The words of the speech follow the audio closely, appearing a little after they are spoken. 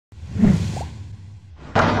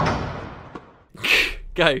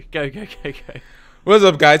Go. What's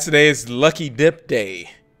up, guys? Today is Lucky Dip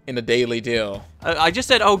Day in the Daily Deal. I just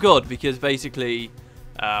said, oh god, because basically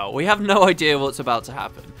we have no idea what's about to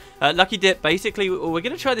happen. Lucky Dip, basically, we're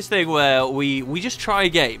going to try this thing where we just try a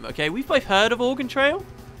game, okay? We've both heard of Oregon Trail.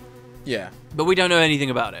 Yeah. But we don't know anything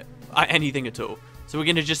about it. Anything at all. So we're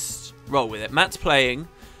going to just roll with it. Matt's playing.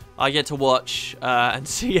 I get to watch and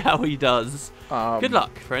see how he does. Good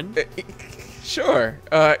luck, friend. Sure.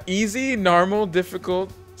 Easy, normal,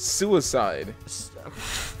 difficult, suicide.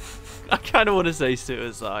 I kind of want to say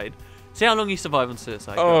suicide. See how long you survive on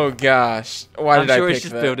suicide. Oh gosh, why did I pick that? I'm sure it's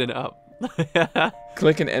just building it up.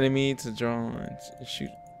 Click an enemy to draw and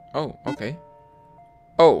shoot. Oh, okay.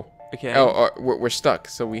 Oh. Okay. Oh, we're stuck,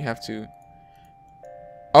 so we have to.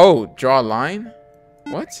 Oh, draw a line?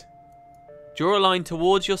 What? Draw a line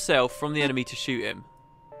towards yourself from the enemy to shoot him.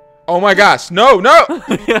 Oh my gosh, no!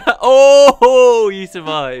 Oh, you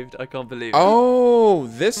survived. I can't believe it. Oh,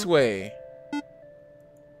 this way.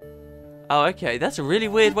 Oh, okay. That's a really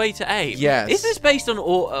weird way to aim. Yes. Is this based on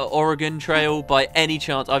Oregon Trail by any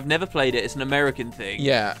chance? I've never played it. It's an American thing.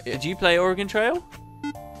 Yeah. Did you play Oregon Trail?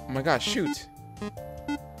 Oh my gosh, shoot.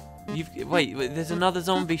 Wait, there's another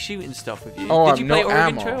zombie shooting stuff with you. Oh, Did you play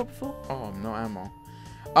Oregon ammo. Trail before? Oh, no ammo.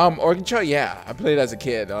 Oregon Trail, yeah. I played as a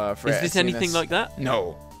kid. Is this anything like that?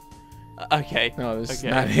 No. Okay. No, this is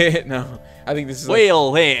not it. No. I think this is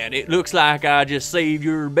well, then, it looks like I just saved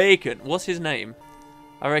your bacon. What's his name?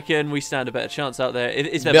 I reckon we stand a better chance out there.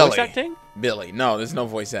 Is there voice acting? Billy. No, there's no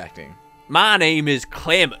voice acting. My name is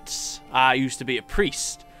Clements. I used to be a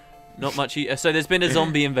priest. Not much. So there's been a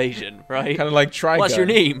zombie invasion, right? Kind of like Trigun. What's your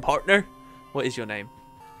name, partner? What is your name?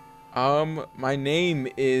 My name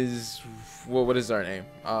is. Well, what is our name?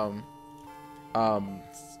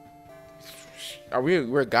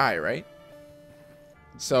 We're a guy, right?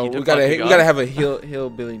 So we gotta have a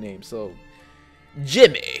hillbilly name. So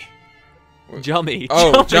Jimmy. Jummy.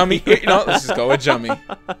 Oh, Jummy. No, let's just go with Jummy.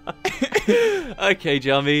 Okay,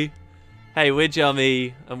 Jummy. Hey, we're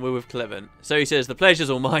Jummy, and we're with Clement. So he says, the pleasure's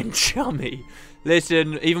all mine, Jummy.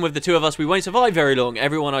 Listen, even with the two of us, we won't survive very long.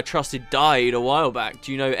 Everyone I trusted died a while back.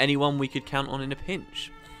 Do you know anyone we could count on in a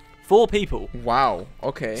pinch? 4 people. Wow,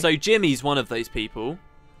 okay. So Jimmy's one of those people.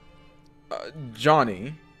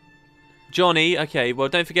 Johnny. Johnny, okay. Well,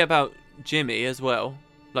 don't forget about Jimmy as well.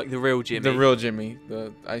 Like the real Jimmy. The real Jimmy.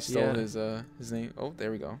 I stole his name. Oh, there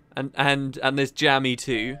we go. And there's Jammy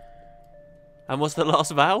too. And what's the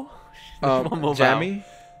last vowel? One more Jammy?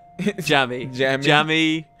 vowel. Jammy.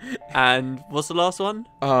 Jammy. And what's the last one?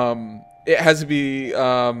 It has to be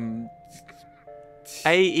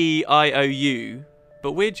A-E-I-O-U.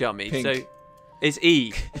 But we're Jummy, Pink. so it's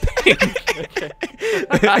E. Pink. Okay.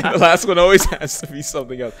 The last one always has to be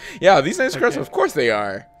something else. Yeah, these names are cursive. Of course they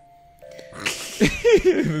are.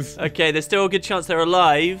 Okay, there's still a good chance they're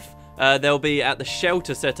alive. They'll be at the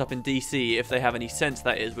shelter set up in DC, if they have any sense,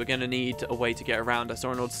 that is. We're going to need a way to get around. I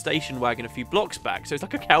saw an old station wagon a few blocks back, so it's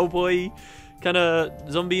like a cowboy kind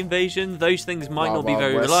of zombie invasion. Those things might not be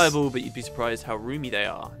very reliable, but you'd be surprised how roomy they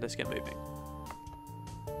are. Let's get moving.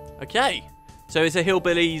 Okay, so it's a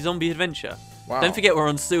hillbilly zombie adventure. Wow. Don't forget we're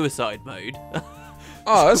on suicide mode.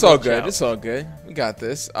 Oh, that's all good. It's all good. We got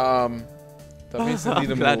this. I'm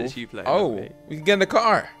glad it's you playing. Oh, we can get in the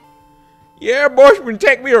car. Yeah, bossman,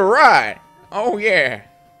 take me a ride. Oh, yeah.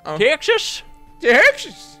 Texas?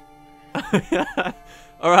 Texas.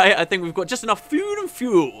 All right, I think we've got just enough food and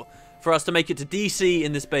fuel for us to make it to DC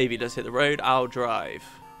in this baby. Let's hit the road. I'll drive.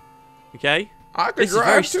 Okay? This is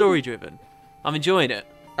very story-driven. I'm enjoying it.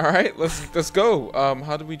 All right, let's go.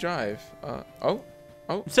 How do we drive? Oh.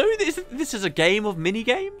 So this is a game of mini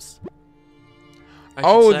games?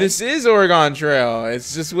 Oh, this is Oregon Trail.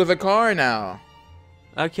 It's just with a car now.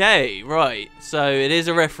 Okay, right. So it is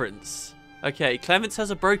a reference. Okay, Clements has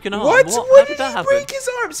a broken arm. What? How did that happen? Break his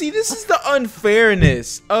arm? See, this is the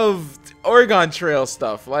unfairness of Oregon Trail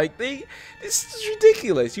stuff. Like, this is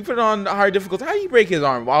ridiculous. You put it on hard difficulty. How do you break his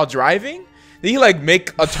arm while driving? Did he like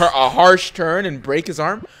make a harsh turn and break his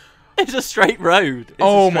arm? It's a straight road.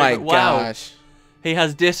 Oh my gosh. He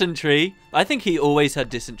has dysentery. I think he always had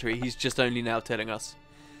dysentery. He's just only now telling us.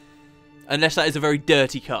 Unless that is a very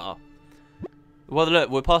dirty car. Well, look,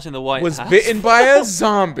 we're passing the White House. Was bitten by a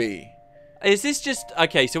zombie. Is this just...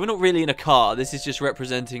 Okay, so we're not really in a car. This is just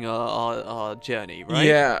representing our journey, right?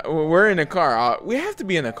 Yeah, we're in a car. We have to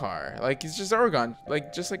be in a car. Like, it's just Oregon.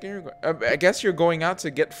 Like, just like Oregon. I guess you're going out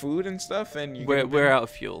to get food and stuff, and we're out of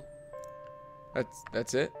fuel.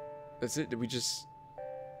 That's it? That's it? Did we just...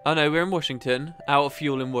 Oh, no, we're in Washington. Out of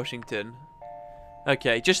fuel in Washington.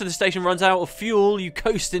 Okay, just as the station runs out of fuel, you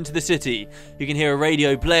coast into the city. You can hear a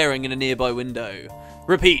radio blaring in a nearby window.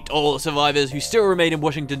 Repeat, all survivors who still remain in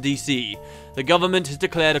Washington, D.C. The government has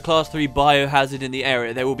declared a Class 3 biohazard in the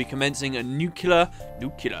area. They will be commencing a nuclear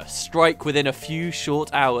strike within a few short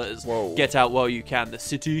hours. Whoa. Get out while you can. The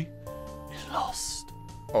city is lost.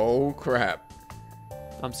 Oh, crap.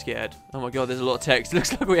 I'm scared. Oh my god, there's a lot of text.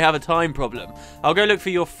 Looks like we have a time problem. I'll go look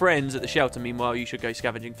for your friends at the shelter. Meanwhile, you should go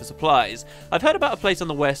scavenging for supplies. I've heard about a place on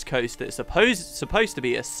the west coast that's supposed to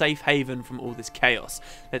be a safe haven from all this chaos.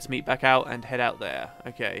 Let's meet back out and head out there.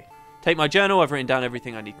 Okay. Take my journal. I've written down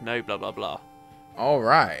everything I need to know. Blah, blah, blah. All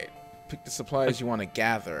right. Pick the supplies you want to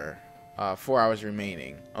gather. 4 hours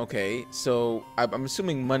remaining. Okay, so I'm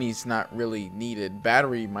assuming money's not really needed.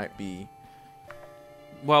 Battery might be...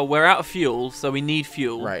 Well, we're out of fuel, so we need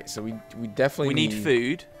fuel. Right, so we definitely need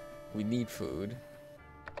food. We need food.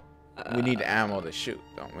 We need ammo to shoot,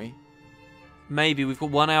 don't we? Maybe. We've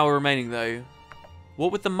got 1 hour remaining, though.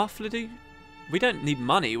 What would the muffler do? We don't need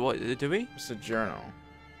money, what do we? It's a journal.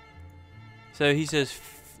 So he says...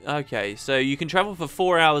 Okay, so you can travel for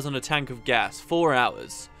 4 hours on a tank of gas. 4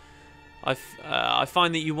 hours. I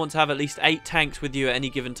find that you want to have at least 8 tanks with you at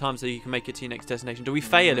any given time so you can make it to your next destination. Do we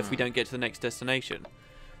fail if we don't get to the next destination?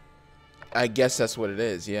 I guess that's what it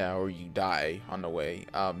is, yeah, or you die on the way.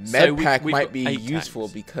 Med pack might be useful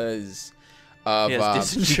because of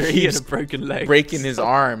dysentery and a broken leg, breaking his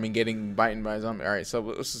arm and getting bitten by his arm. All right, so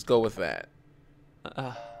let's just go with that.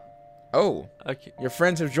 Oh, okay. Your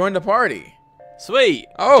friends have joined the party. Sweet.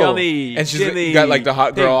 Oh, Jummy, and she's Jimmy, got like the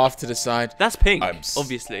hot girl pink. off to the side. That's pink,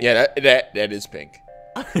 obviously. Yeah, that is pink.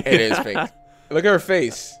 It is pink. Look at her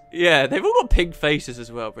face. Yeah, they've all got pink faces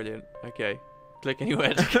as well. Brilliant. Okay. Click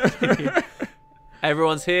anywhere to continue.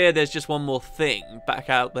 Everyone's here. There's just one more thing back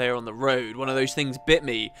out there on the road. One of those things bit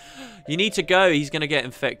me. You need to go. He's going to get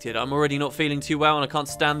infected. I'm already not feeling too well, and I can't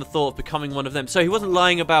stand the thought of becoming one of them. So he wasn't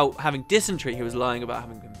lying about having dysentery. He was lying about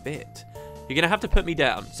having been bit. You're going to have to put me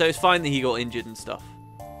down. So it's fine that he got injured and stuff.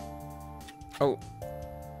 Oh.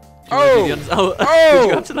 Oh! Did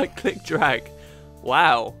you have to, like, click drag?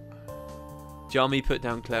 Wow. Jummy put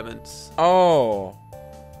down Clements. Oh.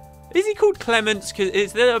 Is he called Clements? Cause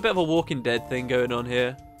is there a bit of a Walking Dead thing going on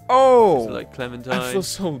here? Oh. Like Clementine. I feel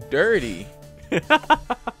so dirty. That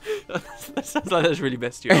sounds like that's really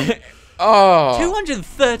messed you up. Oh.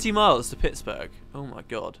 230 miles to Pittsburgh. Oh my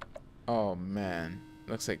god. Oh man.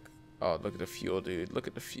 Looks like. Oh, look at the fuel, dude. Look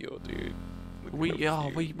at the fuel, dude.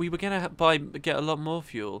 We were gonna get a lot more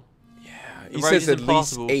fuel. Yeah. He says at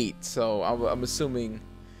least 8, so I'm assuming.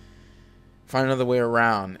 Find another way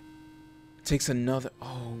around. It takes another.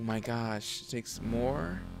 Oh my gosh. It takes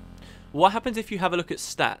more. What happens if you have a look at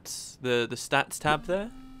stats? The stats tab there.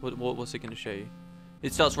 What's it going to show you?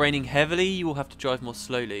 It starts raining heavily. You will have to drive more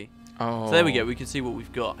slowly. Oh. So there we go. We can see what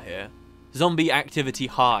we've got here. Zombie activity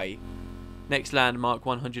high. Next landmark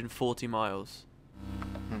 140 miles.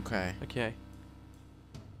 Okay. Okay.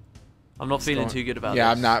 I'm not feeling too good about this.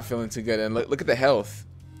 Yeah, I'm not feeling too good. And look at the health.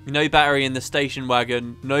 No battery in the station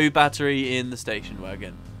wagon. No battery in the station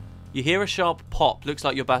wagon. You hear a sharp pop. Looks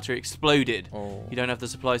like your battery exploded. Oh. You don't have the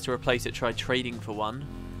supplies to replace it. Try trading for one.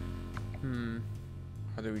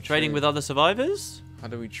 How do we trading with other survivors? How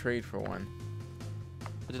do we trade for one?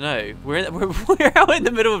 I don't know. We're out in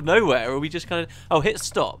the middle of nowhere. Or are we just kind of... Oh, hit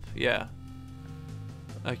stop. Yeah.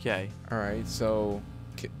 Okay. All right. So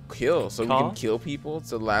kill. So we can kill people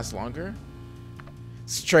to last longer.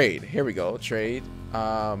 Let's trade. Here we go. Trade.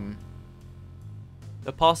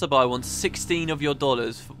 The passerby wants 16 of your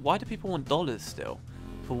dollars. Why do people want dollars still?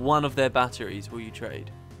 For one of their batteries, will you trade?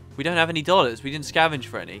 We don't have any dollars. We didn't scavenge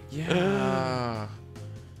for any. Yeah.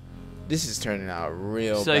 This is turning out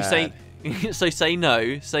real bad. So say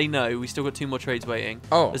no. Say no. We still got 2 more trades waiting.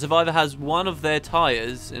 Oh. The survivor has one of their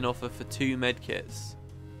tires in offer for 2 med kits.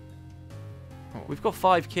 Oh. We've got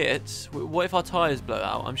 5 kits. What if our tires blow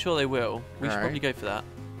out? I'm sure they will. We should probably go for that.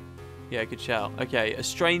 Yeah, good shout. Okay, a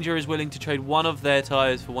stranger is willing to trade one of their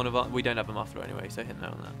tires for one of our... We don't have a muffler anyway, so hit no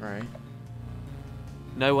on that. Right.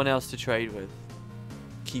 No one else to trade with.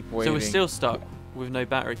 Keep waiting. So we're still stuck with no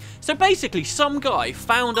battery. So basically, some guy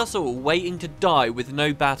found us all waiting to die with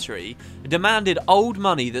no battery, demanded old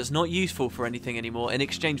money that's not useful for anything anymore in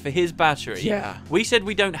exchange for his battery. Yeah. We said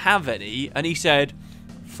we don't have any, and he said,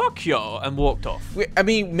 fuck y'all, and walked off. I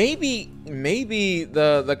mean, maybe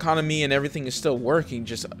the economy and everything is still working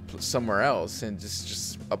just somewhere else and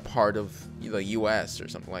just a part of the U.S. or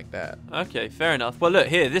something like that. Okay, fair enough. Well, look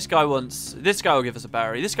here. This guy will give us a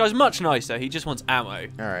battery. This guy's much nicer. He just wants ammo.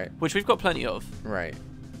 All right. Which we've got plenty of. Right.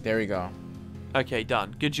 There we go. Okay,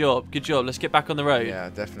 done. Good job. Good job. Let's get back on the road. Yeah,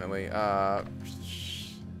 definitely.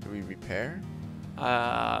 Do we repair?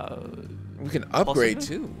 We can upgrade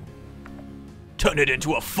too. Turn it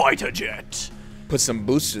into a fighter jet. put some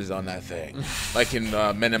boosters on that thing, like in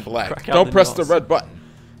Men in Black. Crack out Don't the press nuts. the red button.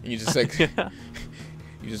 And you just like, Yeah.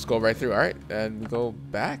 you just go right through. All right, and we go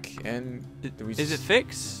back, and we Is it just,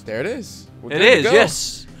 fixed? there it is. We're It good to is, go.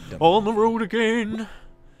 yes. On the road again.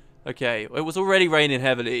 Okay, it was already raining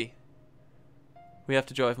heavily. We have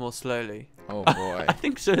to drive more slowly. Oh boy. I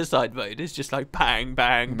think suicide mode is just like bang,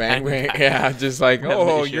 bang, Bang, bang, bang. Yeah, just like, We have an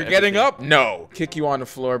oh, issue you're at getting everything. up? No. Kick you on the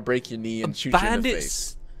floor, break your knee, and shoot you in the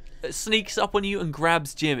face. Bandit sneaks up on you and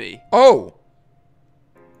grabs Jimmy. Oh.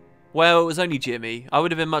 Well, it was only Jimmy. I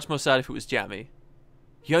would have been much more sad if it was Jammy.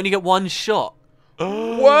 You only get one shot.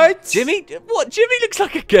 What? Jimmy? What? Jimmy looks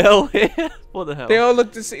like a girl here. What the hell? They all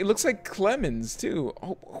look the same. It looks like Clemens, too.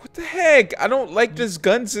 Oh, what the heck? I don't like this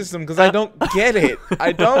gun system because I don't get it.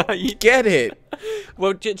 I don't get it.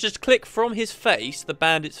 Well, just click from his face, the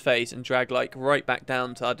bandit's face, and drag like right back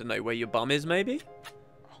down to, I don't know, where your bum is, maybe?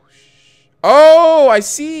 Oh, I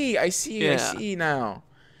see. I see. I Yeah. see now.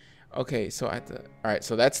 Okay, so I have to. All right,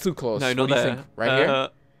 so that's too close. No, what not do you there. think? Right here?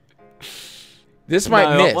 This no, might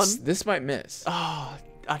that miss. one? This might miss. Oh,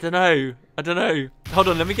 I don't know. I don't know. Hold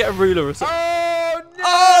on, let me get a ruler or something. Oh, no!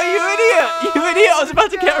 Oh, you idiot! You idiot! I was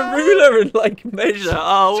about to get a ruler and like measure.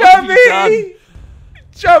 Oh, what have you done?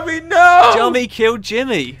 Chubby! Chubby, no! Jummy killed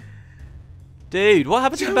Jimmy. Dude, what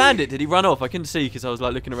happened to the Jimmy. bandit? Did he run off? I couldn't see because I was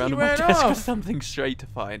like looking around He on my ran desk for off. something straight to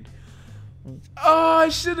find. Oh, I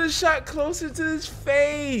should have shot closer to his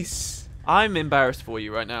face. I'm embarrassed for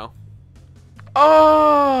you right now.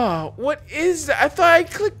 Oh, what is that? I thought I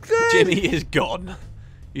clicked good. Jimmy is gone.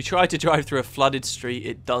 You try to drive through a flooded street.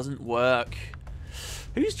 It doesn't work.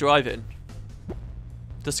 Who's driving?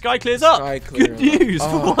 The sky clears up. Sky clear Good up. news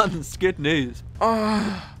Oh. for once. Good news.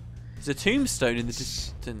 Oh, There's a tombstone in the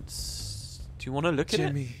distance. Do you want to look at it?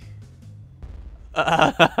 Jimmy.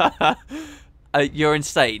 You're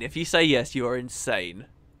insane. If you say yes, you are insane.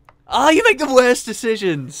 You make the worst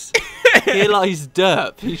decisions. Here lies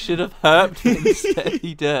derp. He should have herped instead.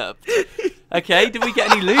 He derped. Okay, did we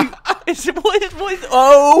get any loot? What is,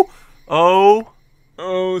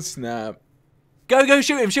 Oh, snap. Go,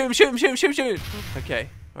 shoot him. Okay,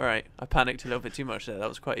 alright. I panicked a little bit too much there. That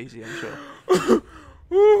was quite easy, I'm sure.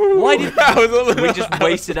 Why did we just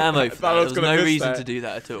wasted ammo for that? There was no reason to do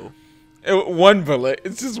that at all. One bullet.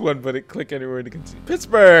 It's just one bullet. Click anywhere to continue.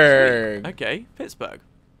 Pittsburgh. Okay, Pittsburgh.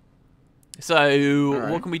 So,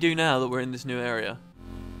 Alright. what can we do now that we're in this new area?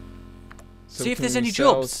 So See if can there's we any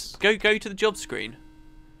sell jobs. Go to the job screen.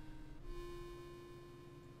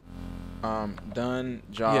 Done.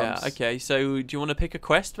 Jobs. Yeah, okay. So, do you want to pick a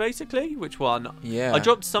quest, basically? Which one? Yeah. I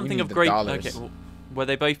dropped we something need of the great... dollars. Okay, well, were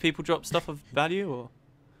they both people drop stuff of value, or...?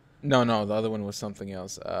 No, the other one was something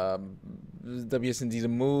else. WSD to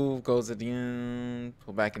move, goes at the end,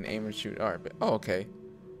 pull back and aim and shoot. All right, but, oh, okay.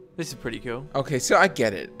 This is pretty cool. Okay, so I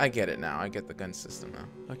get it. I get it now. I get the gun system now.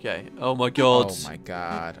 Okay. Oh my god. Oh my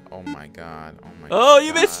god. Oh my god. Oh my god. Oh,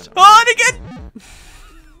 you missed! Oh, and again!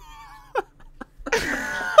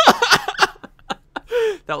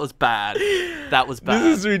 That was bad. That was bad.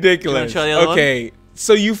 This is ridiculous. try the other one? Okay,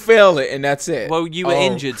 so you fail it and that's it. Well, you were Oh,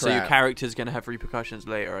 injured, so your crap. character's going to have repercussions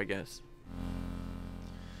later, I guess.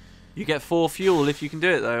 You get 4 fuel if you can do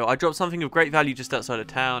it, though. I dropped something of great value just outside of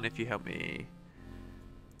town if you help me.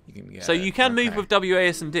 You can get So you can move okay. with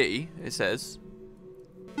WAS and D, it says.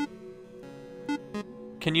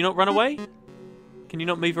 Can you not run away? Can you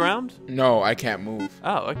not move around? No, I can't move.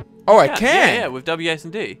 Oh, Oh, I yeah, can. Yeah, with WAS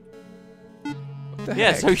and D. What the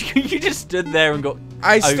Yeah, heck? so you just stood there and got...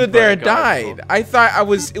 I owned stood by there a and guy died. before. I thought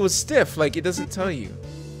it was stiff. Like it doesn't tell you.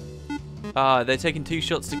 They're taking 2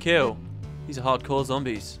 shots to kill. These are hardcore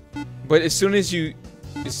zombies. But as soon as you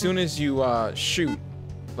shoot,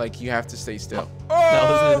 like you have to stay still.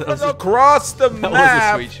 That was a- across the That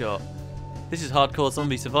map. was a sweet shot. This is hardcore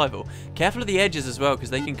zombie survival. Careful of the edges as well, because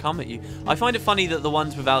they can come at you. I find it funny that the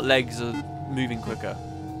ones without legs are moving quicker.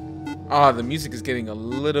 Ah, the music is getting a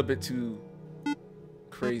little bit too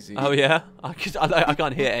crazy. Oh yeah? I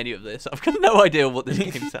can't hear any of this. I've got no idea what this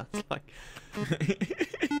game sounds like.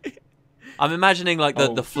 I'm imagining like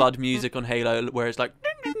the flood music on Halo, where it's like...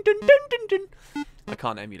 Dun, dun, dun, dun, dun, dun. I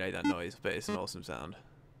can't emulate that noise, but it's an awesome sound.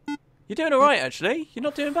 You're doing alright, actually. You're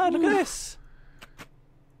not doing bad. Look at this.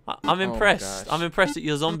 I'm impressed. gosh. I'm impressed at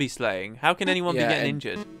your zombie slaying. How can anyone be Yeah, getting and-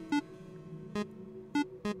 injured?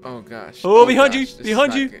 Oh gosh. Oh, behind you, gosh, this is behind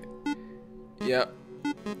not you. good. Yep.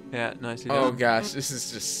 Yeah, nicely Oh done. gosh, this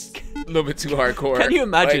is just a little bit too hardcore. Can you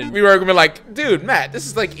imagine? Like, we were gonna be like, dude, Matt, this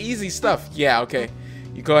is like easy stuff. Yeah, okay.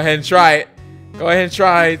 You go ahead and try it. Go ahead and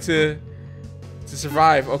try to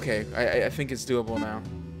survive. Okay, I think it's doable now.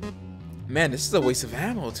 Man, this is a waste of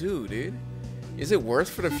ammo too, dude. Is it worth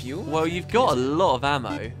for the fuel? Well, you've got a lot of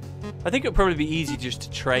ammo. I think it would probably be easy just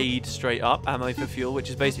to trade straight up ammo for fuel, which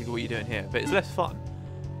is basically what you're doing here, but it's less fun.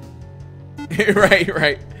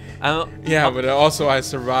 right. Yeah, but but also I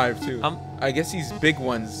survived too. I guess these big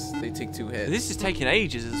ones, they take 2 hits. this is taking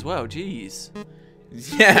ages as well. Jeez.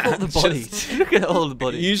 Yeah. Look at all the bodies. Look at all the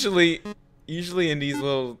bodies. Usually in these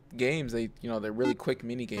little games, they're really quick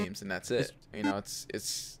mini games, and that's it.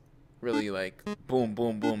 It's really like boom,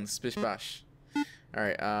 boom, boom, spish bash. All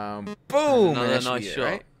right, boom. Another nice shot.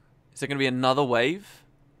 Right? Is there gonna be another wave?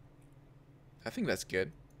 I think that's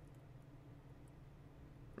good.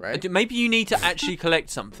 Right? Maybe you need to actually collect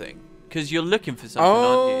something because you're looking for something,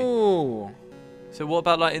 aren't you? So what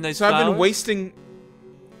about like in those? So flowers? I've been wasting.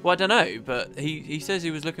 Well, I don't know, but he says he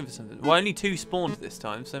was looking for something. Well, only 2 spawned this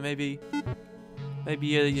time, so maybe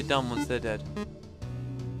you're done once they're dead.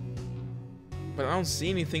 But I don't see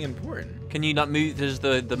anything important. Can you not move? Does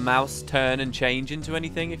the mouse turn and change into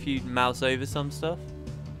anything if you mouse over some stuff?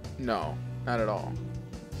 No, not at all.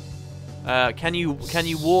 Can you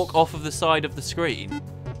walk off of the side of the screen?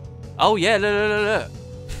 Oh yeah, look.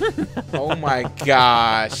 Oh my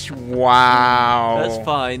gosh! Wow.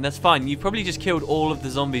 That's fine. You've probably just killed all of the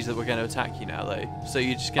zombies that were going to attack you now, though. So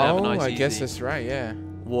you're just going to have a nice, I easy guess that's right. Yeah.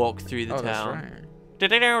 walk through the town.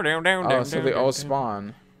 That's right. Oh, so they all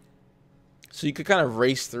spawn. So you could kind of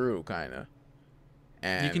race through, kind of,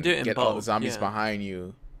 and you can do it in get bulk, all the zombies yeah. behind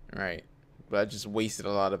you, right? But I just wasted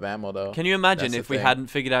a lot of ammo, though. Can you imagine That's if we hadn't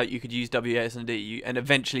figured out you could use WASD, and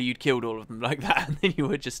eventually you'd killed all of them like that, and then you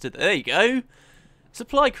would just stood there you go.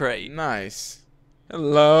 Supply crate. Nice.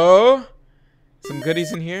 Hello. Some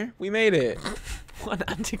goodies in here. We made it. What an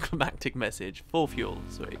anticlimactic message. 4 fuel.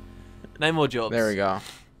 Sweet. No more jobs. There we go.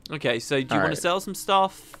 Okay, so do you want to sell some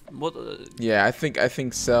stuff? What? Yeah, I think I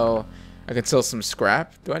can sell some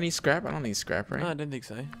scrap. Do I need scrap? I don't need scrap, right? No, I don't think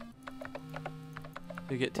so.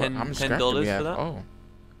 You get How much scrap do we $10 have? for that. Oh.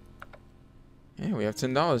 Yeah, we have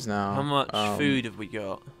 $10 now. How much food have we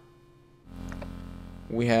got?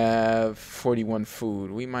 We have 41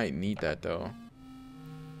 food. We might need that though.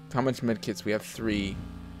 How much medkits? We have 3.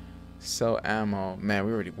 Sell ammo. Man,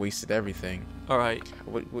 we already wasted everything. All right.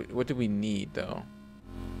 What do we need though?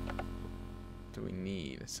 Do we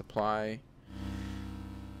need supply?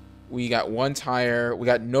 We got 1 tire. We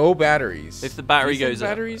got no batteries. If the battery goes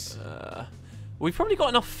batteries? We've probably got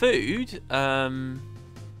enough food. Scavenge.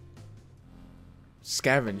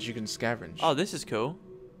 You can scavenge. Oh, this is cool.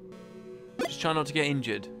 Just try not to get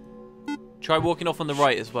injured. Try walking off on the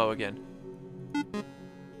right as well again.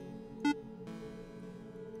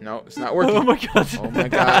 No, it's not working. Oh my god. Oh my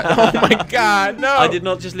god. Oh my god. No. I did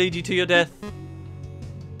not just lead you to your death.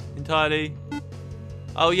 Entirely.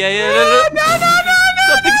 Oh yeah. No.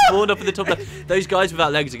 Something spawned up at the top left. Those guys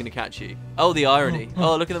without legs are going to catch you. Oh, the irony.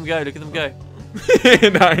 Oh, look at them go. Look at them go.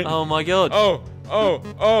 Oh my god.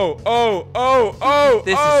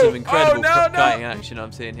 This is some incredible kiting action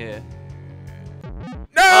I'm seeing here.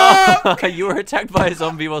 No! Oh, you were attacked by a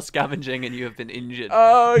zombie while scavenging and you have been injured.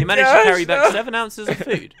 Oh, you managed to carry back 7 ounces of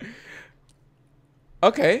food.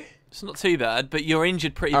 Okay. It's not too bad, but you're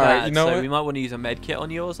injured pretty All bad, right, you know so what? we might want to use a med kit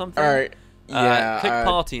on you or something. Alright. Yeah. Click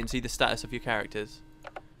party and see the status of your characters.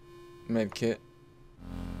 Med kit.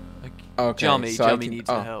 Okay. Jimmy So needs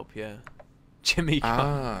the help, yeah. Jimmy gone.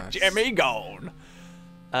 Ah. Jimmy gone.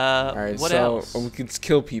 Alright, what so else? we can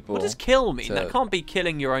kill people. What does kill mean? to- That can't be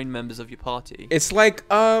killing your own members of your party. It's like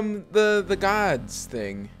the gods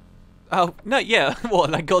thing. Oh, no, yeah. What,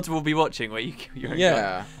 like gods will be watching where you kill your own god?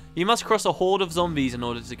 Yeah. You must cross a horde of zombies in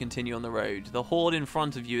order to continue on the road. The horde in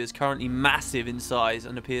front of you is currently massive in size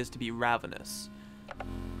and appears to be ravenous.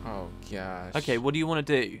 Oh gosh. Okay, what do you want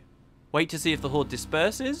to do? Wait to see if the horde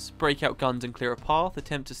disperses, break out guns and clear a path,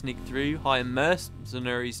 attempt to sneak through, hire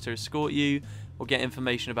mercenaries to escort you, or get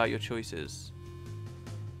information about your choices.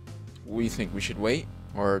 What do you think? We should wait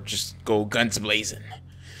or just go guns blazing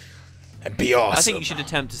and be awesome? I think you should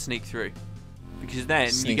attempt to sneak through, because then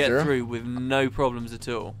you Sneak get through? through with no problems at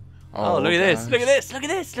all. Oh, look at this! gosh. Look at this! Look at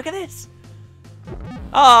this! Look at this!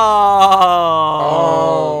 Oh!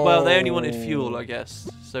 Well, they only wanted fuel, I guess,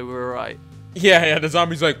 so we're alright. Yeah. The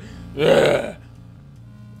zombie's like, "Ugh.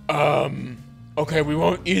 Okay, we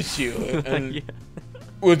won't eat you. And Yeah.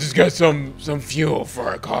 we'll just get some fuel for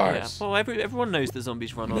our Yeah. cars." Well, everyone knows that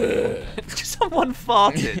zombies run on. Someone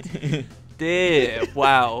farted. Dear,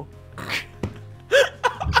 wow.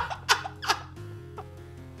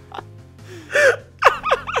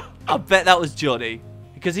 I bet that was Johnny,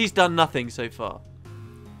 because he's done nothing so far.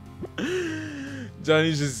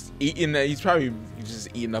 Johnny's just eating that. He's probably just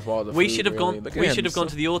eating up all the We food. should have really. gone. Look at We him, should have he's gone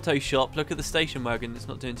so- to the auto shop. Look at the station wagon. It's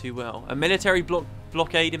not doing too well. A military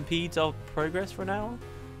blockade impedes our progress for an hour.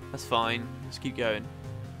 That's fine. Let's keep going.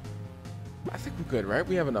 I think we're good, right?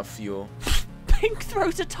 We have enough fuel. Pink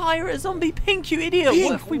throws a tire at a zombie. Pink, you idiot. Pink,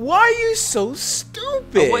 What if we... why are you so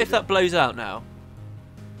stupid? Oh, what if that blows out now?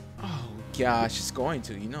 Oh, gosh, it's going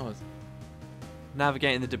to. You know.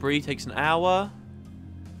 Navigating the debris takes an hour.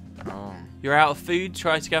 Oh. You're out of food.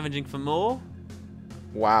 Try scavenging for more.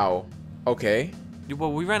 Wow. Okay.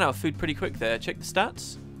 Well, we ran out of food pretty quick there. Check the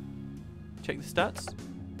stats. Check the stats.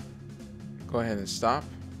 Go ahead and stop.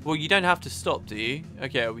 Well, you don't have to stop, do you?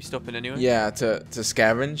 Okay, are we stopping anyway? Yeah, to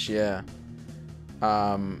scavenge, yeah.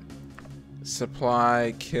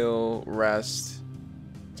 Supply, kill, rest,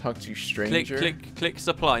 talk to stranger. Click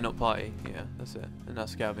supply, not party. Yeah, that's it. And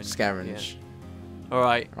that's scavenge. Scavenge. Yeah. All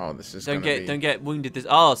right. Oh, this is don't get wounded.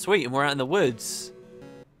 Oh, sweet, and we're out in the woods.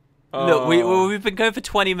 Look, we've been going for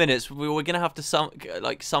 20 minutes. We're gonna have to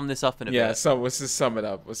sum this up in a bit. Yeah, so let's just sum it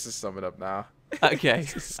up. Let's just sum it up now. Okay.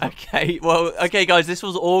 Okay. Well, okay, guys. This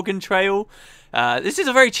was Organ Trail. This is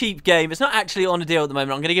a very cheap game. It's not actually on a deal at the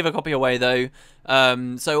moment. I'm going to give a copy away, though.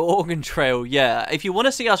 So, Organ Trail, yeah. If you want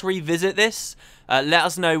to see us revisit this, let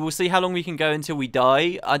us know. We'll see how long we can go until we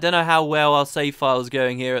die. I don't know how well our save file's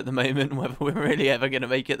going here at the moment, whether we're really ever going to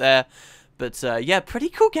make it there. But, yeah, pretty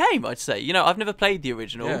cool game, I'd say. You know, I've never played the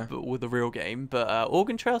original or the real game, but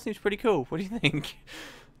Organ Trail seems pretty cool. What do you think?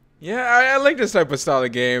 Yeah, I like this type of style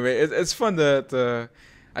of game. It's fun to,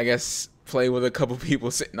 I guess, play with a couple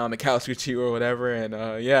people sitting on the couch with you or whatever.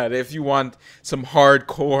 And yeah, if you want some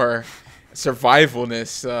hardcore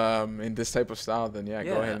survivalness in this type of style, then yeah,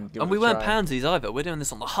 go ahead and give it a try. And we weren't pansies either. We're doing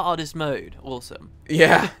this on the hardest mode. Awesome.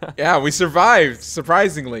 Yeah, yeah, we survived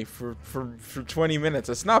surprisingly for 20 minutes.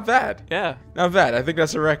 It's not bad. Yeah, not bad. I think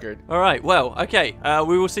that's a record. All right. Well, okay.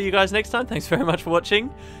 We will see you guys next time. Thanks very much for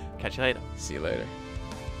watching. Catch you later. See you later.